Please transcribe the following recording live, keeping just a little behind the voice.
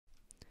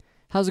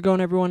How's it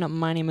going, everyone?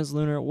 My name is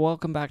Lunar.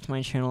 Welcome back to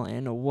my channel,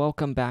 and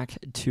welcome back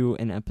to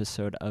an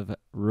episode of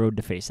Road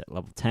to Face It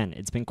Level 10.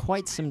 It's been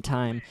quite some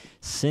time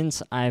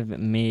since I've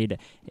made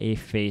a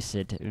Face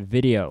It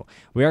video.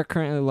 We are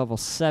currently level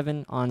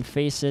 7 on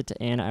Face It,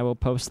 and I will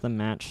post the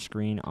match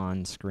screen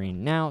on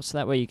screen now, so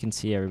that way you can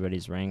see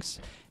everybody's ranks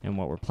and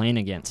what we're playing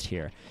against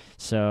here.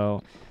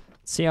 So,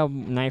 let's see how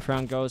knife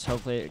round goes.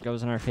 Hopefully it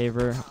goes in our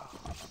favor.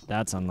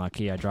 That's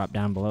unlucky. I dropped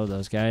down below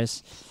those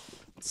guys.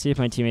 See if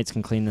my teammates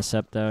can clean this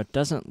up, though. It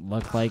doesn't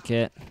look like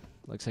it.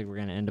 Looks like we're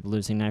going to end up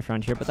losing knife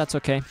round here, but that's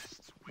okay.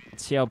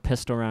 Let's see how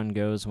pistol round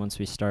goes once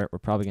we start. We're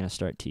probably going to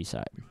start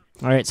T-side.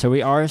 All right, so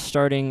we are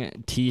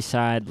starting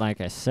T-side,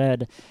 like I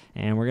said,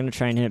 and we're going to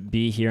try and hit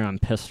B here on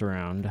pistol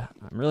round.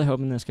 I'm really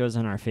hoping this goes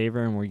in our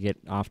favor and we get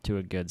off to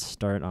a good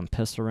start on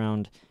pistol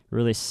round. It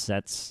really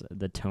sets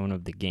the tone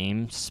of the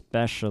game,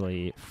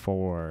 especially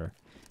for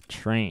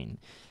Train.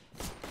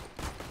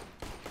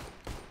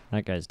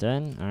 That guy's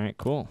dead. All right,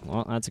 cool.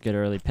 Well, that's a good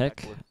early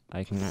pick.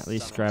 I can at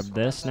least grab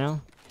this now.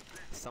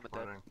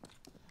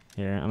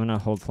 Here, I'm going to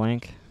hold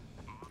flank.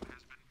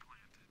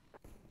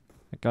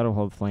 I got to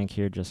hold flank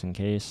here just in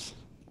case.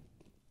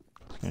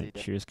 Gonna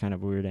choose kind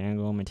of weird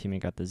angle. My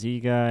teammate got the Z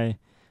guy.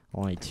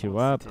 Only 2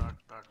 up. Back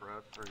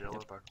red or yellow,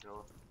 back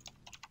yellow.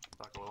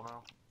 Back low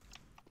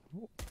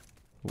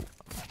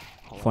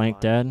now. Flank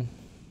dead.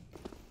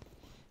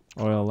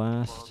 Oil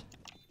last.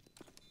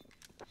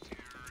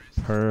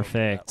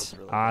 Perfect.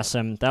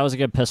 Awesome. That was a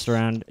good pistol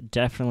round.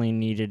 Definitely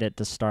needed it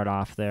to start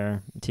off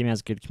there. The team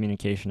has good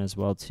communication as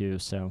well, too,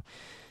 so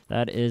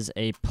that is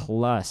a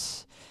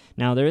plus.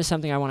 Now, there is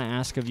something I want to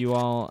ask of you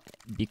all,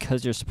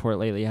 because your support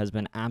lately has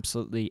been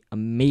absolutely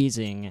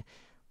amazing.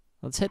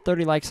 Let's hit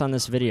 30 likes on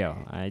this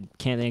video. I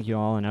can't thank you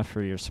all enough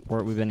for your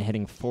support. We've been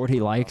hitting 40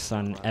 likes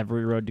on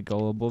every Road to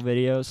Global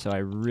video, so I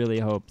really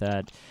hope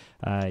that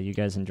you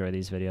guys enjoy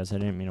these videos. I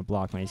didn't mean to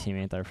block my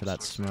teammate there for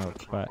that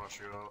smoke, but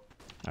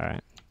all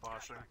right.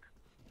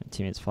 My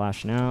teammate's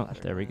flashing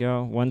out. There we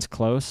go. One's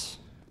close.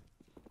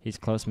 He's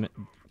close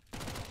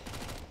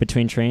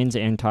between trains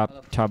and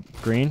top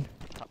green.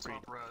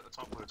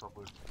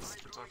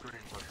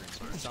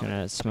 Just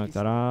gonna smoke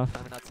that off.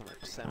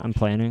 I'm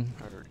planning.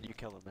 You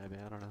kill him, maybe.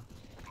 I don't know.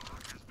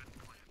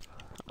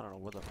 I don't know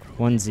what the fuck.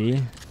 One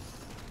Z.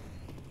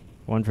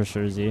 One for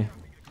sure Z.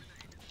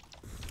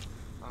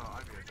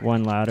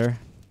 One ladder.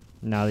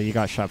 Now that you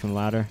got shot from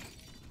ladder.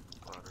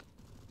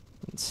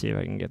 Let's see if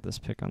I can get this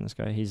pick on this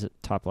guy. He's at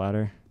top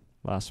ladder.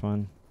 Last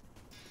one.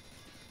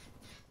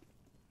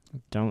 I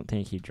don't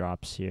think he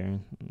drops here.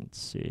 Let's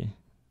see.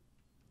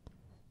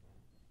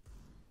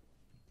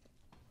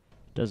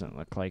 Doesn't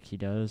look like he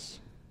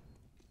does.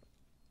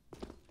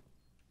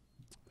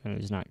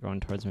 And he's not going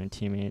towards my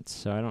teammates,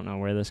 so I don't know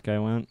where this guy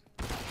went.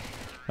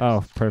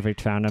 Oh, perfect.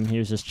 Found him. He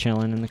was just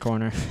chilling in the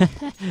corner.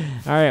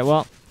 All right,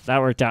 well,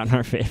 that worked out in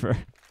our favor.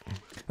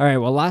 All right,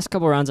 well, last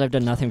couple rounds I've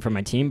done nothing for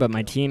my team, but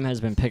my team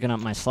has been picking up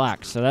my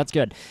slack, so that's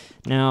good.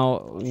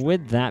 Now,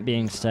 with that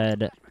being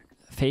said,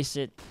 Face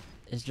It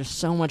is just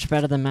so much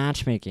better than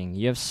matchmaking.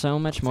 You have so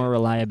much more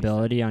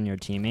reliability on your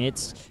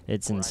teammates.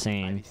 It's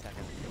insane.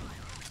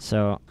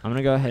 So I'm going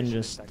to go ahead and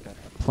just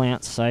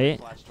plant site.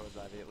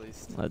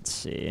 Let's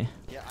see.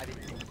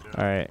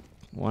 All right,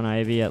 one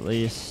Ivy at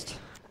least.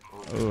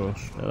 Ooh,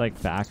 they're like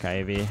back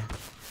Ivy.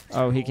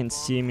 Oh, he can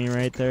see me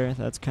right there.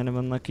 That's kind of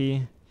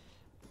unlucky.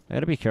 I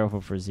gotta be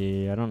careful for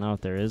Z. I don't know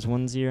if there is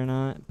one Z or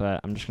not,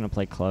 but I'm just gonna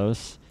play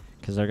close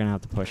because they're gonna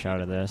have to push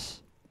out of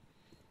this.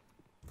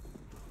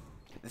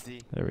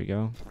 There we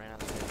go.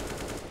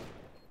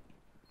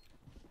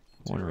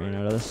 One ran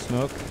out of the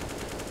smoke.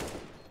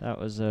 That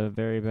was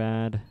very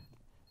bad.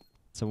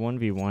 It's a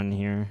 1v1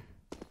 here.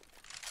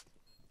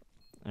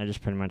 I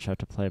just pretty much have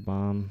to play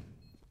bomb.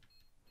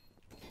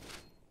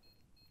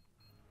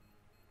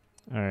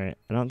 Alright,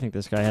 I don't think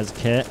this guy has a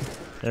kit.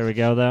 There we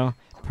go, though.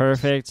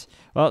 Perfect.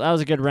 Well, that was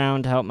a good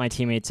round to help my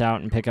teammates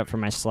out and pick up for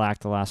my slack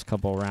the last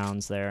couple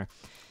rounds there.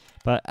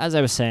 But as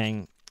I was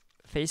saying,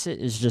 Face It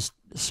is just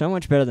so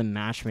much better than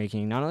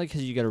matchmaking, not only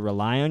because you got to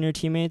rely on your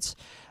teammates,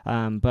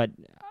 but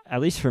at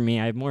least for me,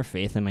 I have more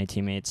faith in my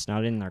teammates,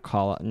 not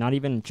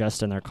even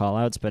just in their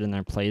callouts, but in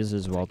their plays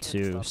as well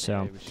too.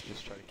 So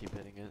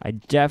I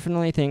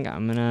definitely think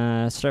I'm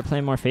gonna start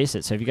playing more Face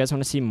It. So if you guys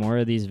want to see more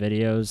of these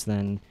videos,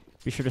 then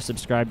be sure to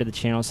subscribe to the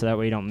channel so that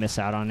way you don't miss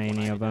out on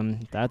any of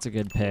them. That's a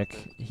good pick.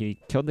 He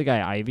killed the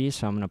guy Ivy,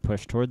 so I'm going to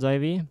push towards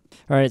Ivy.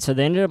 All right, so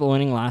they ended up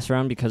winning last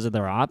round because of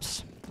their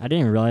ops. I didn't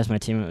even realize my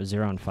teammate was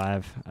 0 and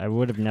 5. I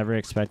would have never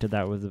expected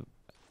that with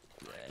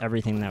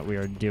everything that we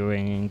are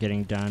doing and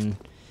getting done.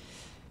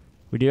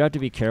 We do have to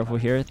be careful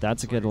here.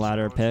 That's a good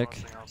ladder pick.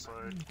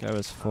 Guy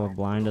was full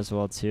blind as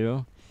well,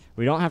 too.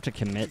 We don't have to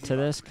commit to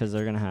this because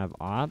they're going to have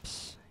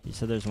ops. You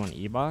said there's one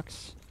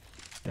E-box.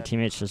 My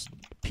teammate's just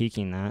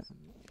peeking that.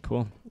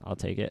 Cool, I'll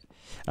take it.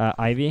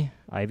 Ivy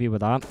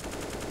with op.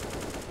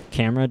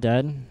 Camera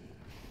dead.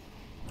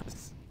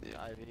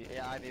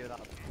 Yeah, Ivy with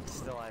op.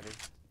 Still Ivy.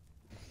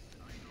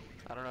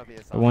 I don't know if he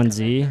is.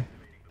 1Z.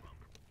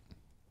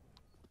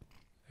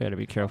 Gotta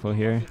be careful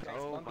here.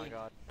 Oh my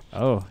god.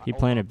 Oh, he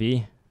planted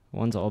B.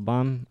 One's old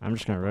bomb. I'm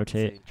just gonna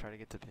rotate. C. Try to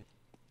get to B.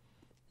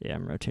 Yeah,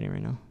 I'm rotating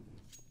right now.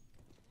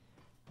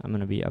 I'm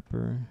gonna be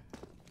upper.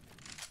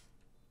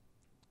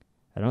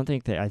 I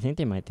think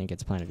they might think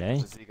it's planted A.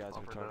 The Z guys are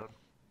Upper target.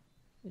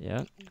 Yep,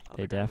 Other they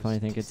guy was definitely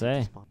think it's TC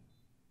A. spawn.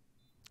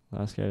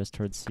 Last guy was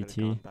towards Could've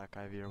CT. gone back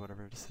Ivy or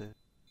whatever to sit.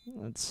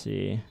 Let's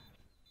see.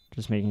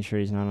 Just making sure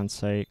he's not on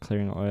site.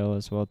 Clearing oil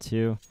as well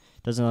too.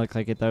 Doesn't look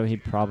like it though. He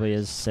probably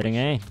is sitting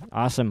A.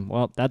 Awesome.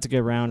 Well, that's a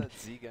good round.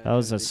 That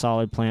was a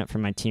solid plant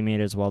from my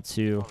teammate as well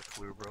too. Not a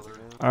clue, brother.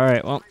 All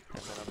right. Well,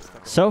 And then I'm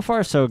stuck so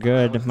far so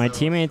good. My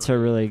teammates are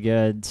really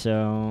good,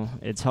 so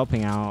it's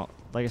helping out.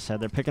 Like I said,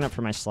 they're picking up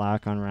for my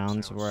slack on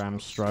rounds where I'm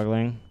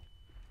struggling.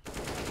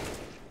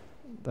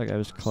 That guy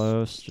was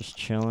close, just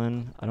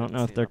chilling. I don't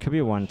know if there could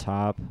be one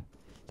top.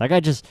 That guy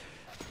just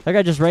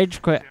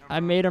rage quit. I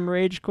made him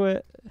rage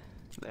quit.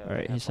 there. All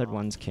right, he said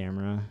one's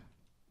camera.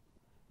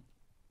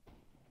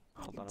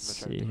 Hold on, I'm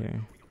Let's gonna try see to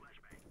here.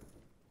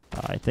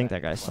 I think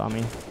that guy saw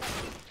me.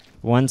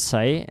 One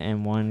site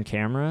and one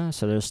camera,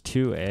 so there's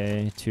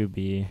 2A,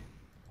 2B.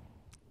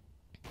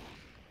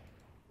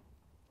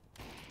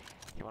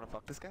 You wanna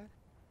fuck this guy?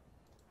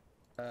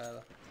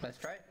 Let's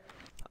try.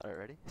 Alright,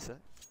 ready? Set.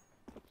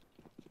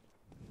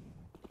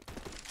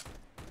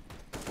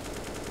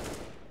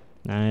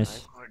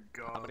 Nice. Oh my I'm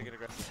god. gonna get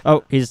aggressive.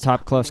 Oh, he's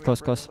top, close,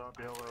 close, close. Top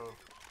yellow.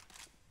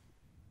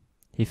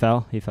 He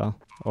fell, he fell.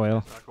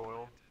 Oil, Back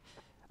oil.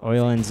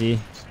 oil and Z.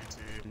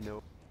 CT.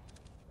 Nope.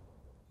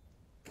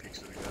 Peeks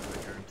to the guy,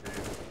 I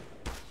guarantee.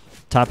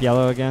 Top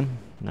yellow again.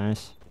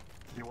 Nice.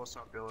 He was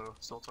top yellow.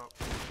 Still top.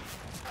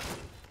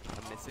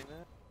 I'm missing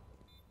that.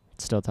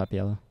 Still top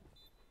yellow.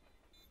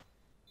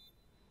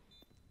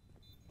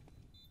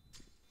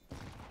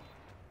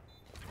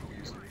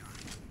 Easily.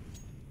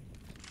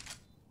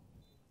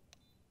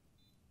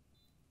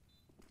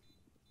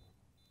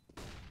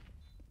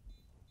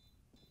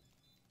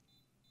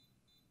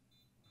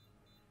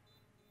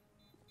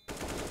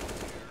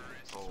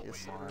 Oh Yes,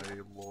 sir.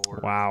 my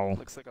lord. Wow.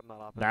 Looks like I'm not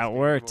op in That this game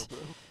worked. anymore,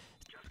 bro.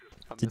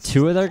 I'm Did missing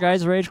 2 of their some-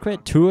 guys rage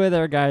quit? 2 of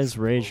their guys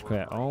rage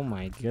quit. Oh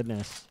my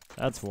goodness.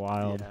 That's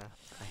wild. Yeah,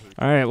 I hate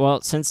Alright,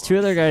 well, since 2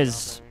 of their guys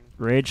stopping.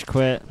 rage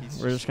quit,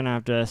 we're just gonna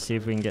have to see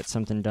if we can get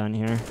something done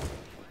here.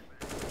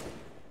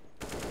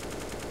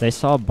 They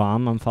saw a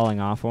bomb. I'm falling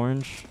off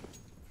orange.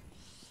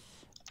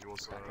 He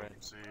was Back red.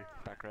 C.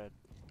 Back red.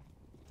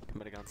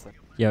 Committing on set.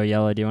 Yo,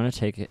 yellow, do you want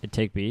to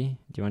take B?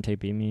 Do you want to take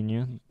B, me and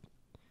you?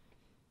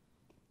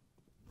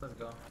 Let's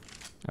go.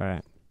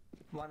 Alright,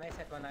 One A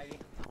set, one Ivy.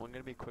 I'm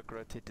gonna be quick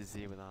rotate to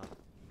Z without.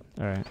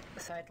 alright.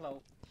 Side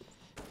low.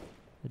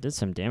 It did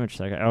some damage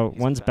to that guy. Oh, He's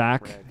one's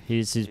back back. red.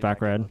 He's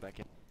back yellow, red. back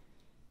in.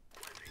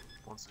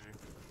 One C.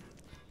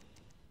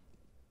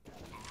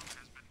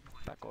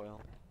 Back oil.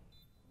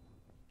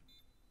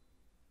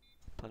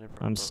 Plenty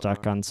for I'm both stuck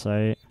of on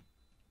site.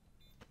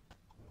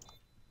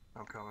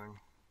 I'm coming.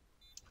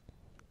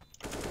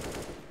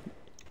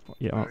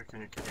 Yeah. Alright,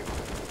 can you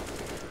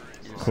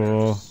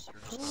Cool. Yes.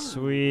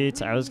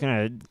 Sweet. I was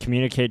gonna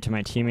communicate to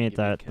my teammate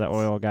that the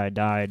oil guy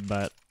died,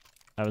 but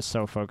I was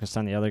so focused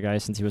on the other guy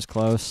since he was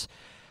close.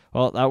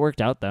 Well, that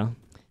worked out though.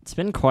 It's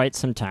been quite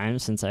some time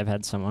since I've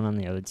had someone on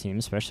the other team,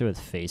 especially with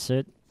Face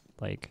It.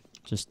 Like,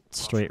 just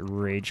straight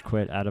rage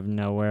quit out of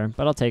nowhere.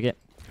 But I'll take it.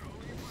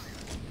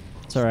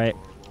 It's alright.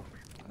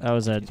 That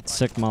was a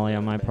sick molly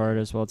on my part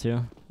as well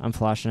too. I'm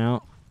flashing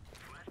out.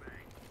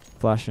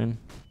 Flashing.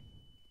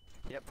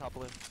 Yep, top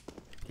blue.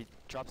 He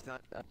drops down,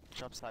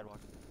 drops sidewalk.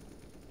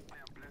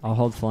 I'll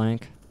hold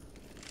flank.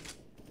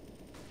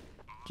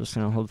 Just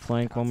gonna hold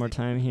flank one more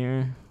time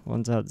here.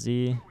 One's out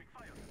Z.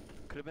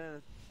 Could have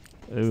been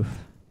Oof.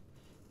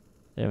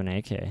 They have an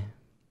AK.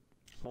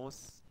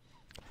 almost.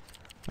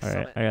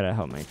 Alright, I gotta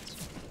help my...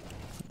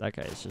 That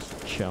guy's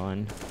just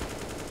chilling.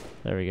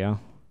 There we go.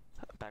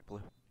 Back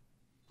blue.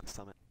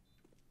 Summit.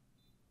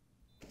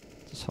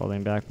 Just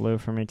holding back blue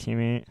for my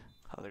teammate.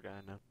 Other guy,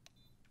 no.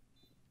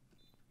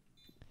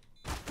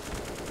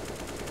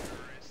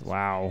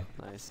 Wow.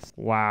 Nice.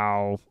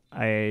 Wow.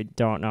 I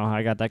don't know how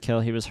I got that kill.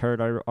 He was hurt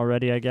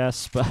already, I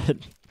guess, but...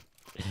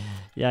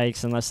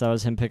 Yikes, unless that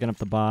was him picking up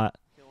the bot.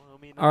 Kill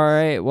homie, nice.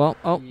 Alright, well,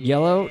 oh,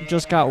 yellow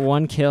just got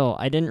 1 kill.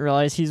 I didn't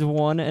realize he's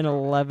 1 and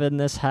 11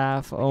 this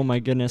half. Oh my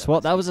goodness. Well,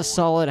 that was a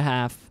solid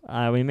half.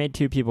 We made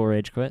 2 people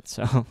rage quit,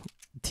 so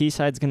T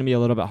side's going to be a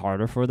little bit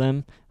harder for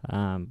them,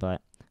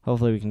 but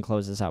hopefully we can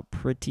close this out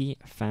pretty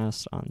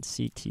fast on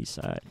CT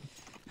side.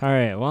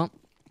 Alright, well,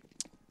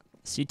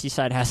 CT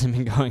side hasn't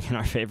been going in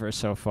our favor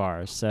so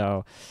far,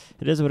 so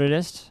it is what it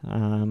is.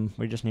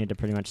 We just need to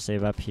pretty much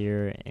save up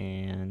here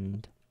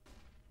and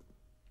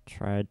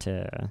try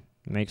to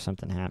make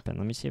something happen.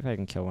 Let me see if I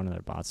can kill one of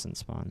their bots in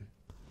spawn.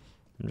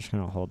 I'm just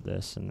going to hold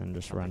this and then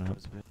just run up.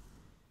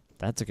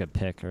 That's a good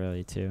pick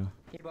early, too.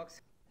 Hitbox.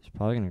 He's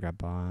probably going to grab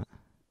bot.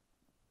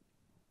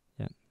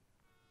 Yep.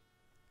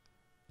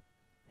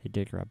 He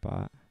did grab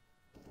bot.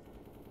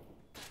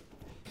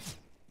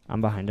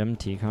 I'm behind him,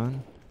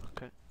 T-Con.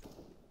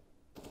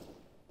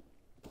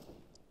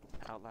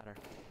 Out ladder.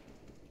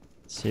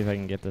 See if I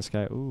can get this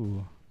guy.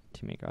 Ooh,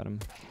 teammate got him.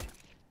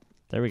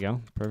 There we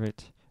go.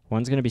 Perfect.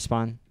 One's gonna be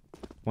spawn.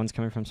 One's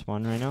coming from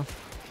spawn right now.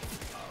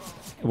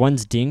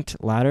 One's dinked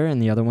ladder,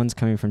 and the other one's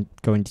coming from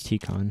going to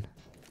T-con.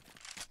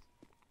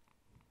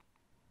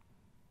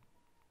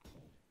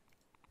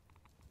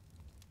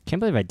 Can't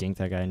believe I dinked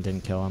that guy and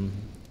didn't kill him.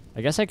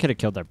 I guess I could have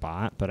killed their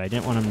bot, but I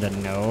didn't want him to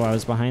know I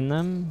was behind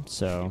them,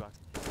 so...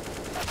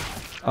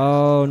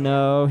 Oh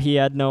no, he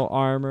had no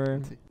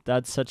armor.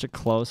 That's such a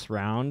close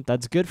round.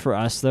 That's good for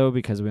us, though,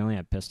 because we only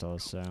have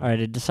pistols, so... Alright,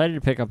 I decided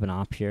to pick up an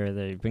op here.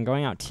 They've been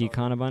going out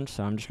T-con a bunch,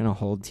 so I'm just gonna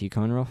hold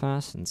T-con real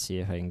fast and see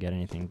if I can get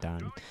anything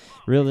done.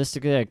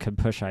 Realistically, I could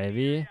push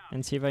Ivy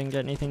and see if I can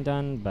get anything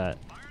done, but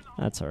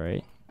that's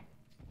alright.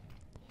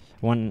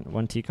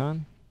 One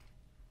T-con?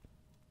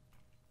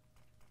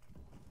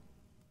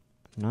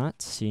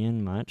 Not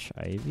seeing much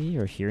Ivy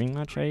or hearing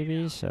much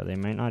Ivy, so they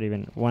might not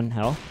even... One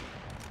hell.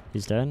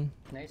 He's dead.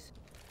 Nice.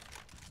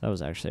 That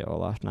was actually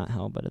Olaf, not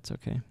hell, but it's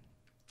okay.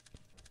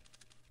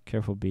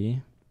 Careful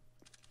B.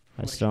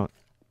 I still don't...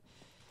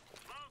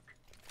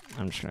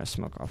 I'm just gonna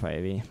smoke off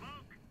Ivy.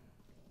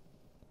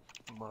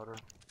 Ladder.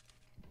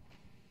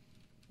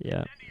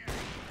 Yeah.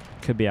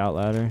 Could be out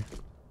ladder.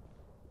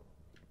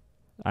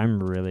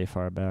 I'm really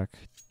far back.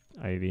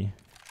 Ivy.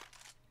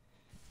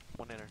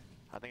 One inner.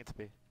 I think it's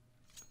B.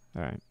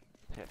 Alright.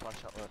 Yeah,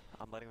 watch out.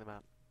 I'm letting them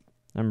out.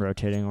 I'm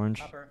rotating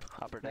orange. Upper.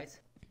 Upper deck. Nice.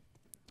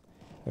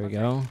 There we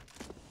go.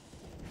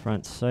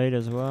 Front sight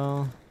as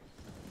well.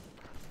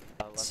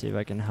 Let's Left. see if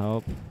I can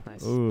help.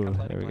 Nice. Ooh,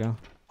 there we go.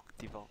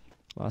 Default.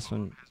 Last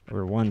one,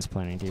 or one's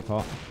planning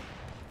default.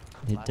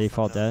 Last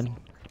Default one dead.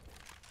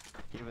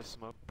 Give a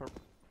smoke purple.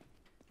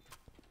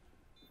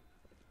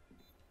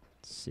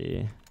 Let's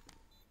see.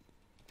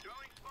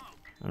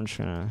 I'm just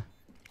gonna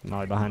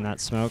molly behind that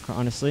smoke,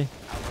 honestly.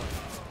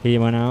 He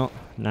went out.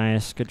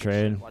 Nice, good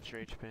trade. Watch your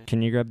HP.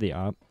 Can you grab the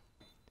op?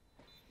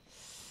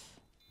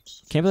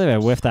 Can't believe I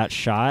whiffed that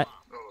shot.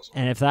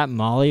 And if that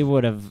molly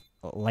would have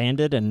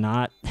landed and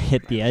not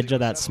hit the edge of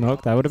that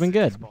smoke, that would have been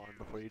good.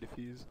 Before you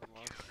defuse.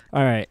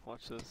 Alright,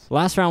 Watch this.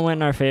 last round went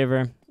in our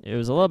favor. It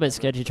was a little bit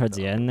sketchy towards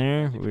the end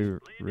there.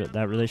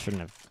 That really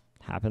shouldn't have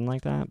happened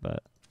like that,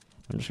 but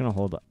I'm just going to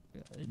hold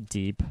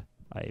deep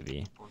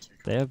Ivy.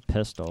 They have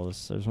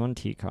pistols. There's one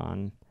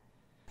T-con.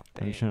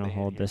 I'm just going to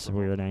hold this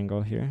weird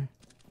angle here.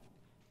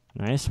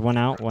 Nice. One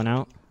out, one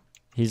out.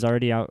 He's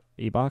already out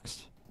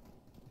E-boxed.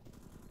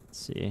 Let's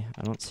see.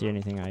 I don't see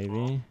anything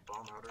Ivy.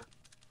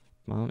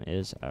 Mom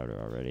is out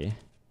already.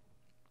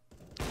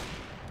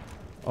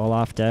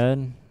 Olaf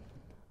dead.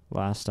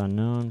 Last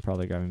unknown.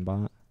 Probably grabbing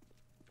bot.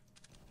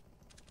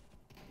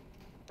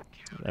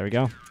 There we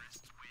go.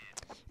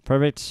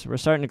 Perfect. We're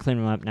starting to clean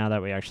them up now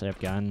that we actually have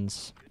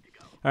guns.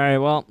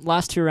 Alright, well,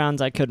 last 2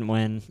 rounds I couldn't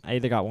win. I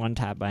either got one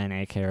tap by an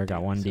AK or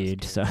got one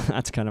deed, so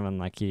that's kind of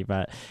unlucky.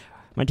 But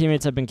my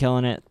teammates have been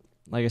killing it.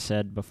 Like I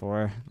said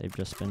before, they've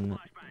just been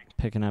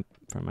picking up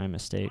from my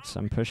mistakes.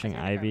 I'm pushing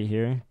Ivy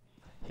here.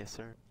 Yes,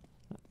 sir.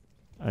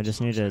 I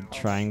just need to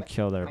try and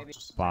kill their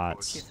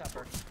bots. He's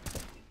upper.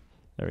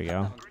 There we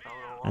go.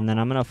 And then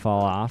I'm going to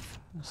fall off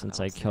since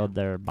I killed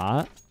their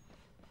bot.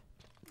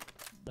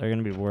 They're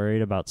going to be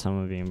worried about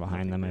someone being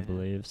behind them, I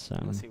believe. So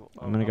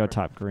I'm going to go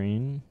top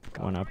green.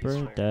 One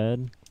upper,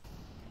 dead.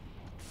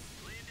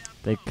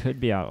 They could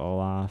be out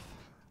Olaf.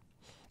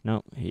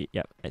 No,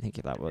 yep, I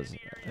think that was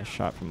a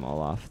shot from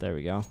Olaf. There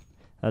we go.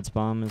 That's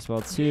bomb as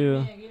well,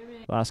 too.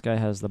 Last guy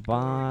has the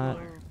bot.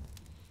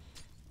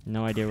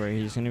 No idea where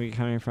he's going to be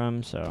coming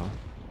from, so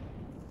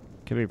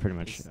could be pretty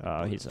much.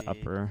 Oh, he's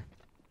upper.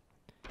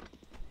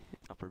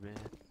 Upper band.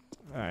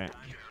 Alright,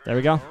 there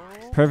we go.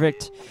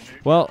 Perfect.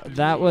 Well,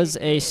 that was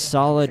a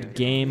solid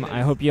game.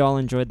 I hope you all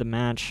enjoyed the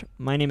match.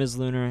 My name is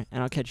Lunar,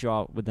 and I'll catch you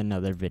all with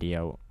another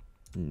video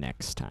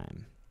next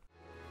time.